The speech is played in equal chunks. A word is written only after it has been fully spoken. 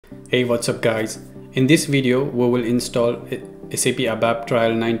Hey, what's up guys? In this video we will install SAP ABAP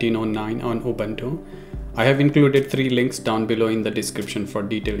trial 1909 on Ubuntu. I have included 3 links down below in the description for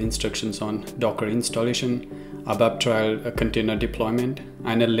detailed instructions on Docker installation, ABAP trial container deployment,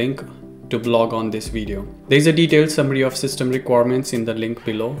 and a link to blog on this video. There is a detailed summary of system requirements in the link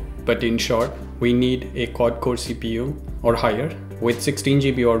below, but in short, we need a quad-core CPU or higher with 16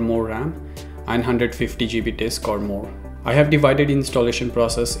 GB or more RAM and 150 GB disk or more. I have divided installation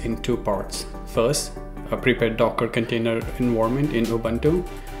process in 2 parts. First, prepare Docker container environment in Ubuntu,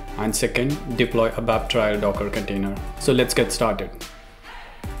 and second, deploy ABAP trial Docker container. So let's get started.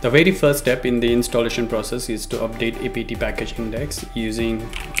 The very first step in the installation process is to update apt package index using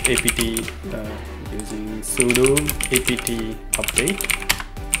sudo apt update.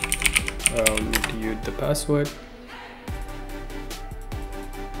 Need to use the password.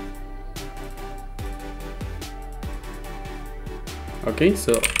 Okay,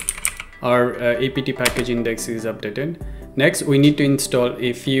 so our apt package index is updated. Next, we need to install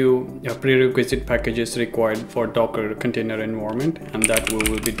a few prerequisite packages required for Docker container environment, and that we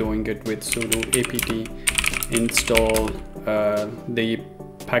will be doing it with sudo apt install. The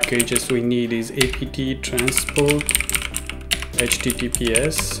packages we need is apt transport,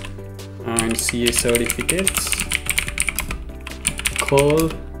 https, and ca certificates,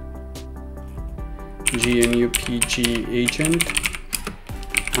 curl, gnupg agent,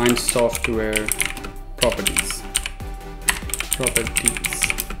 and software properties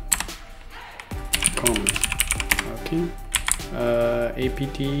common. Okay,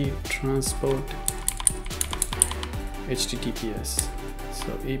 apt transport https,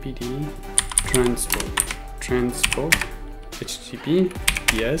 so apt transport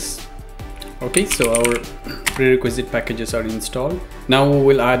https. Okay, so our prerequisite packages are installed. Now we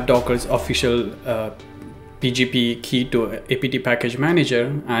will add Docker's official PGP key to apt package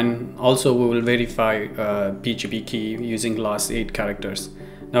manager, and also we will verify PGP key using last 8 characters.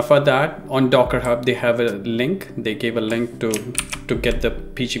 Now for that, on Docker Hub they have a link. They gave a link to get the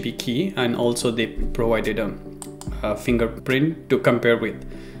PGP key, and also they provided a fingerprint to compare with.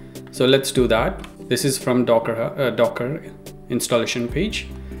 So let's do that. This is from Docker installation page.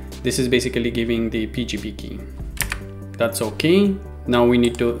 This is basically giving the PGP key. That's okay. Now we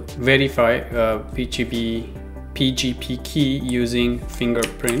need to verify PGP key using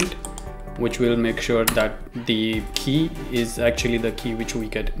fingerprint, which will make sure that the key is actually the key which we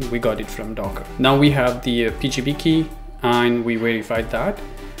got it from Docker. Now we have the PGP key and we verified that.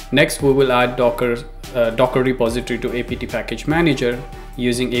 Next, we will add Docker repository to apt package manager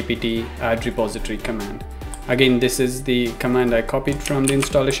using apt add repository command. Again, this is the command I copied from the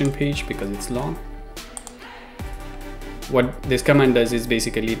installation page because it's long. What this command does is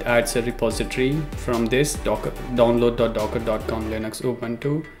basically it adds a repository from this download.docker.com Linux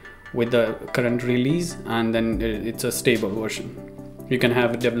Ubuntu with the current release, and then it's a stable version. You can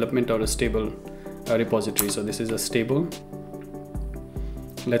have a development or a stable repository. So this is a stable.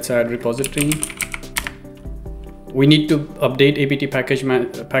 Let's add repository. We need to update apt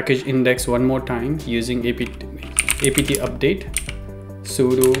package index one more time using apt update,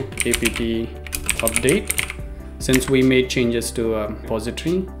 sudo apt update, since we made changes to a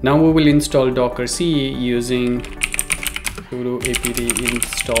repository. Now we will install Docker CE using sudo apt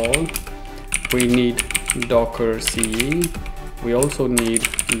install. We need Docker CE. We also need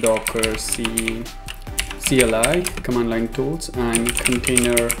Docker CE CLI, command line tools, and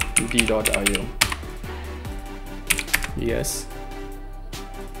container d.io. Yes.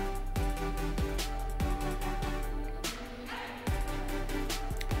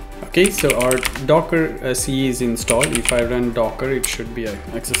 Okay, so our Docker CE is installed. If I run Docker, it should be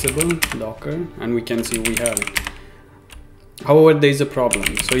accessible, Docker, and we can see we have it. However, there is a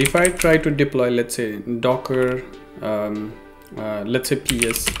problem. So if I try to deploy, let's say Docker, let's say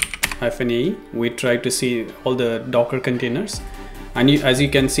ps-a, we try to see all the Docker containers, and as you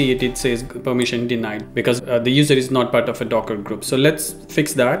can see it says permission denied because the user is not part of a Docker group. So let's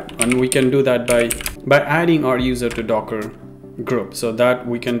fix that, and we can do that by adding our user to Docker group. So that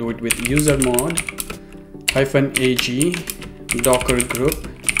we can do it with usermod -ag docker group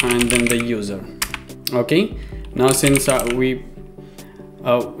and then the user. Okay, now since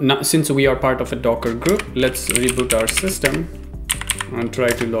we are part of a Docker group, let's reboot our system and try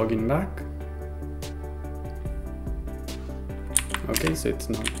to log in back. Okay, so it's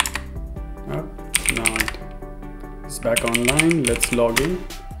not up. Now it's back online. Let's log in.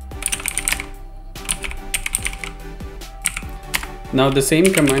 Now the same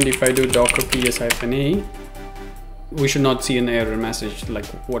command, if I do docker ps-a, we should not see an error message like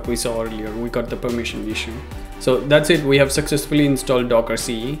what we saw earlier. We got the permission issue. So that's it. We have successfully installed Docker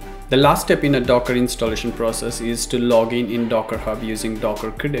CE. The last step in a Docker installation process is to log in Docker Hub using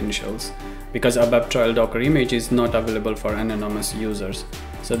Docker credentials, because ABAP trial Docker image is not available for anonymous users.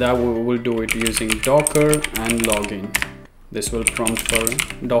 So that we will do it using Docker and login. This will prompt for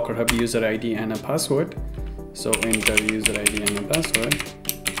Docker Hub user ID and a password. So enter user ID and a password.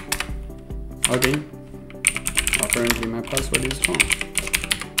 Okay, apparently my password is wrong.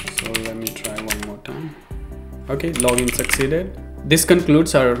 So let me try one more time. Okay, login succeeded. This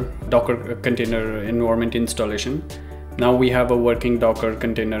concludes our Docker container environment installation. Now we have a working Docker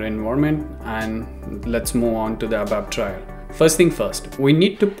container environment, and let's move on to the ABAP trial. First thing first, we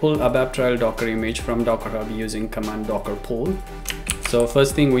need to pull ABAP trial Docker image from Docker Hub using command docker pull. So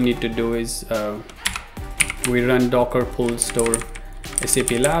first thing we need to do is we run docker pull store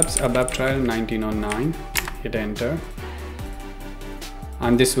SAP Labs ABAP trial 1909, hit enter,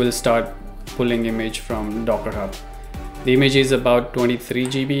 and this will start pulling image from Docker Hub. The image is about 23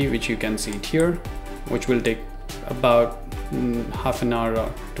 GB, which you can see it here, which will take about half an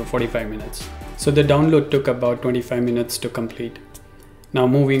hour to 45 minutes. So the download took about 25 minutes to complete. Now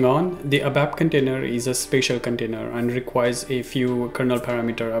moving on, the ABAP container is a special container and requires a few kernel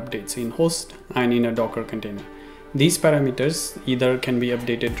parameter updates in host and in a Docker container. These parameters either can be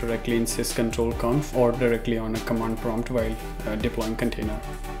updated directly in syscontrol.conf or directly on a command prompt while deploying container.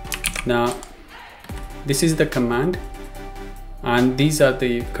 Now this is the command, and these are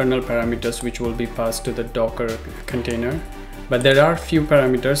the kernel parameters which will be passed to the Docker container. But there are few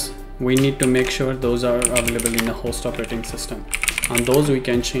parameters we need to make sure those are available in a host operating system, and those we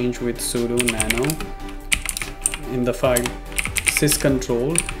can change with sudo nano in the file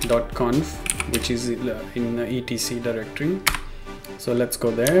syscontrol.conf, which is in the etc directory. So let's go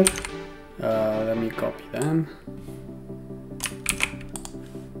there. Let me copy them.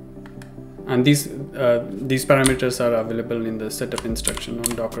 And these parameters are available in the setup instruction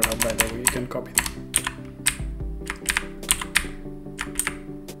on Docker Hub, by the way, you can copy them.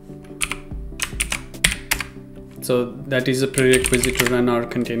 So that is a prerequisite to run our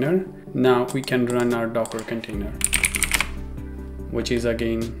container. Now we can run our Docker container, which is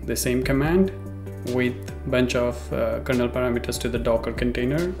again the same command with bunch of kernel parameters to the Docker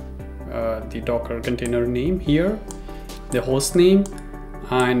container, the Docker container name here, the host name,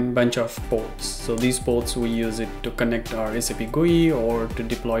 and bunch of ports. So these ports we use it to connect our SAP GUI or to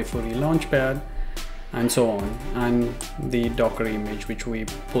deploy Fury Launchpad and so on, and the Docker image which we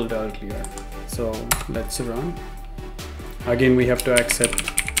pulled earlier. So let's run. Again we have to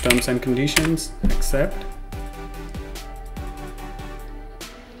accept terms and conditions, accept.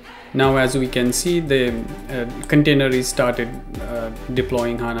 Now as we can see, the container is started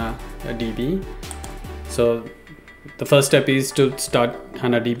deploying HANA DB. So the first step is to start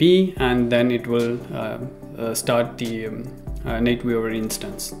HANA DB, and then it will start the NetWeaver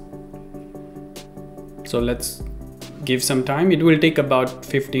instance. So let's give some time. It will take about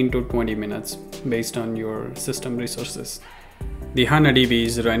 15 to 20 minutes based on your system resources. The HANA DB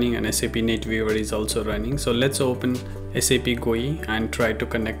is running and SAP NetWeaver is also running. So let's open SAP GUI and try to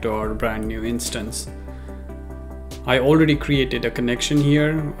connect to our brand new instance. I already created a connection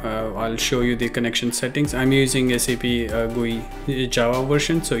here. I'll show you the connection settings. I'm using SAP GUI Java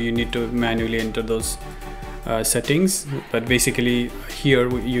version, so you need to manually enter those settings. But basically here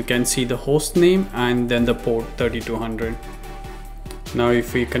you can see the host name and then the port 3200. Now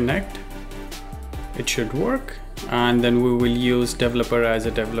if we connect, it should work, and then we will use developer as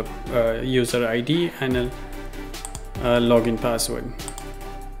a user ID and a login password.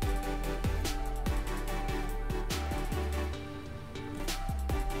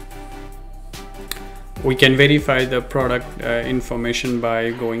 We can verify the product information by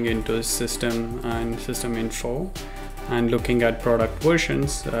going into system and system info and looking at product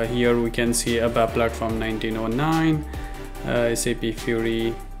versions. Here we can see ABAP platform 1909, SAP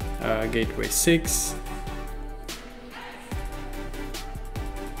Fury Gateway 6.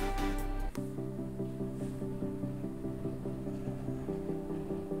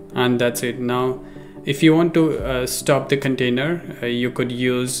 And that's it. Now if you want to stop the container, you could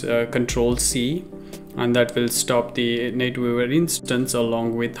use Control C, and that will stop the NetWeaver instance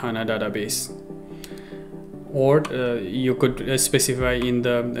along with HANA database. Or you could specify in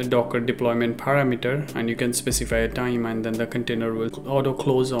the Docker deployment parameter, and you can specify a time, and then the container will auto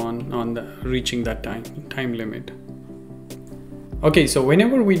close on reaching that time limit. Okay, so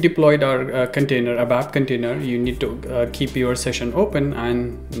whenever we deployed our container, ABAP container, you need to keep your session open,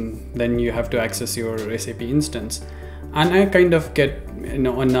 and then you have to access your SAP instance. And I kind of get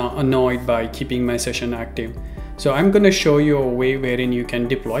annoyed by keeping my session active. So I'm going to show you a way wherein you can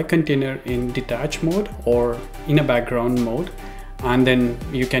deploy container in detached mode or in a background mode, and then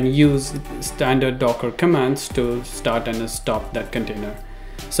you can use standard Docker commands to start and stop that container.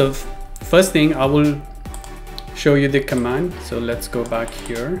 So first thing, I will show you the command. So let's go back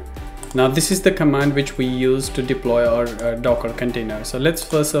here. Now this is the command which we use to deploy our Docker container. So let's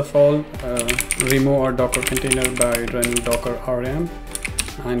first of all remove our Docker container by running docker rm,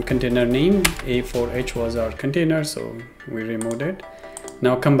 and container name A4H was our container, so we removed it.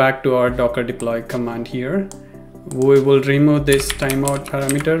 Now come back to our docker deploy command here. We will remove this timeout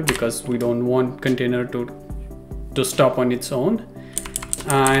parameter because we don't want container to stop on its own,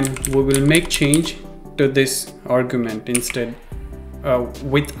 and we will make change to this argument. Instead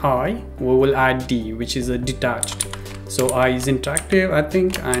with I, we will add D, which is a detached. So I is interactive, I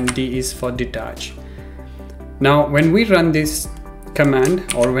think, and D is for detach. Now when we run this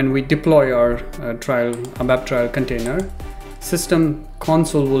command, or when we deploy our ABAP trial container, system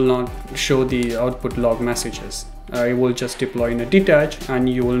console will not show the output log messages. It will just deploy in a detach, and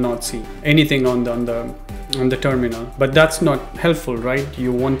you will not see anything on the terminal. But that's not helpful, right?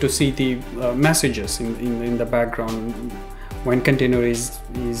 You want to see the messages in the background when container is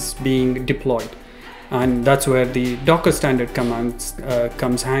being deployed, and that's where the Docker standard commands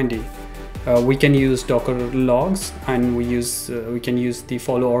comes handy. We can use Docker logs, and we can use the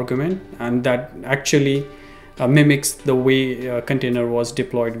follow argument, and that actually mimics the way container was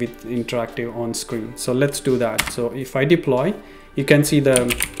deployed with interactive on screen. So let's do that. So if I deploy, you can see the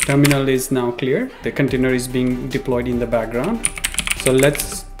terminal is now clear. The container is being deployed in the background. So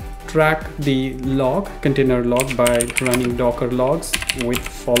let's track the log, container log, by running docker logs with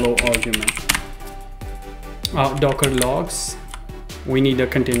follow argument. Docker logs, we need a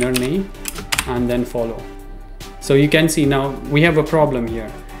container name and then follow. So you can see now we have a problem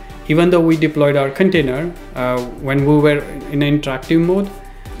here. Even though we deployed our container, when we were in interactive mode,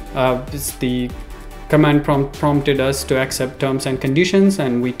 the command prompted us to accept terms and conditions,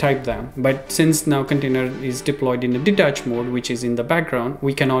 and we typed them. But since now container is deployed in the detached mode, which is in the background,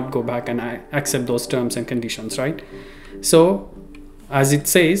 we cannot go back and accept those terms and conditions, right? So as it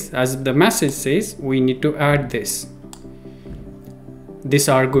says, as the message says, we need to add this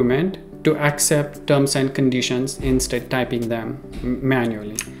argument to accept terms and conditions, instead typing them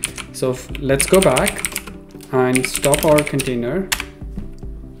manually. So let's go back and stop our container.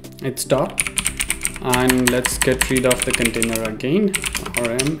 It stopped, and let's get rid of the container again.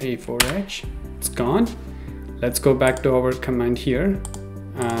 rm a4h, it's gone. Let's go back to our command here,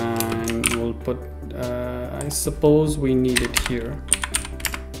 and we'll put I suppose we need it here,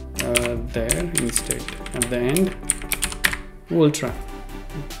 there instead at the end. We'll try,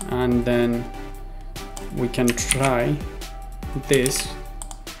 and then we can try this.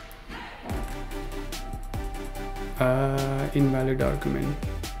 Invalid argument.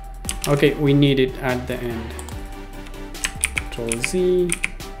 Okay, we need it at the end. Control Z.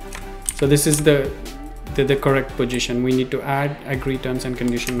 So this is the correct position. We need to add agree terms and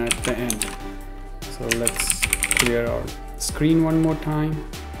condition at the end. So let's clear our screen one more time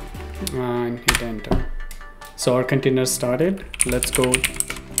and hit enter. So our container started. Let's go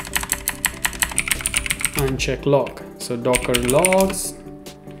and check log. So docker logs,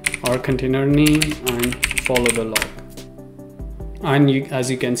 our container name, and follow the log. And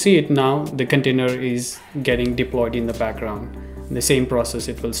as you can see it now, the container is getting deployed in the background. The same process,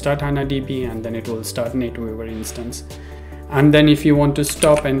 it will start HANA-DB, and then it will start NetWeaver instance. And then if you want to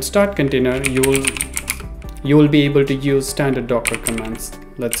stop and start container, you will be able to use standard Docker commands.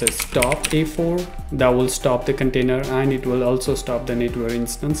 Let's say stop A4, that will stop the container, and it will also stop the NetWeaver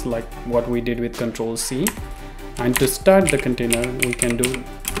instance, like what we did with Control C. And to start the container, we can do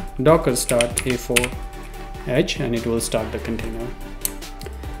docker start A4H, and it will start the container.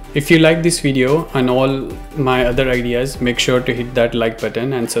 If you like this video and all my other ideas, make sure to hit that like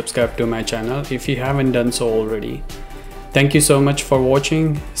button and subscribe to my channel if you haven't done so already. Thank you so much for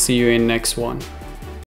watching. See you in next one.